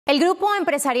El grupo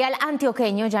empresarial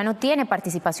antioqueño ya no tiene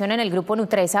participación en el grupo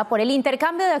Nutresa por el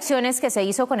intercambio de acciones que se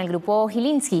hizo con el grupo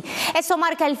Gilinski. Esto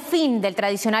marca el fin del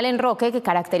tradicional enroque que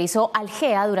caracterizó al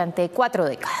GEA durante 4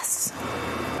 décadas.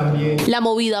 La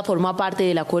movida forma parte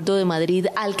del Acuerdo de Madrid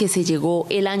al que se llegó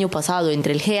el año pasado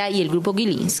entre el GEA y el grupo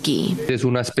Gilinski. Es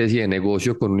una especie de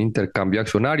negocio con un intercambio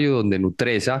accionario donde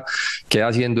Nutresa queda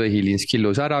haciendo de Gilinski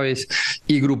los árabes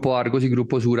y Grupo Argos y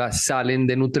Grupo Sura salen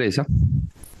de Nutresa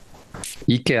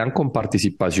y quedan con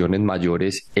participaciones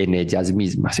mayores en ellas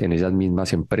mismas, en esas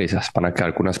mismas empresas. Van a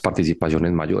quedar con unas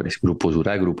participaciones mayores. Grupo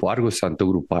Sura de Grupo Argos, tanto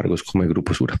Grupo Argos como el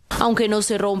Grupo Sura. Aunque no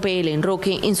se rompe el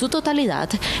enroque en su totalidad,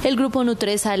 el grupo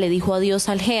Nutresa le dijo adiós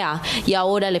al GEA y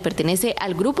ahora le pertenece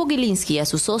al grupo Gilinski y a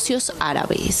sus socios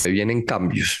árabes. Vienen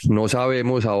cambios. No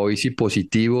sabemos a hoy si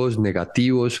positivos,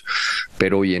 negativos,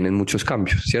 pero vienen muchos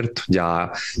cambios, ¿cierto?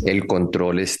 Ya el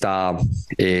control está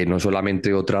no solamente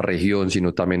de otra región,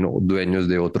 sino también dueños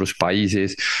de otros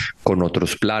países con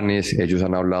otros planes. Ellos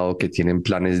han hablado que tienen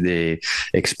planes de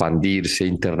expandirse,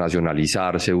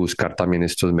 internacionalizarse, buscar también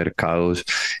estos mercados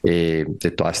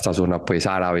de toda esta zona pues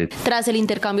árabe. Tras el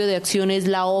intercambio de acciones,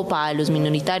 la OPA a los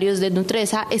minoritarios de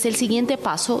Nutresa es el siguiente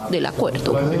paso del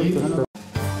acuerdo.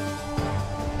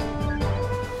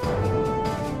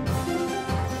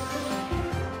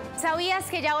 ¿Sabías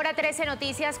que ya ahora 13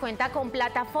 Noticias cuenta con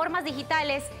plataformas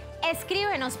digitales?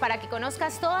 Escríbenos para que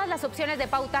conozcas todas las opciones de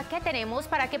pauta que tenemos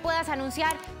para que puedas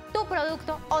anunciar tu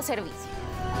producto o servicio.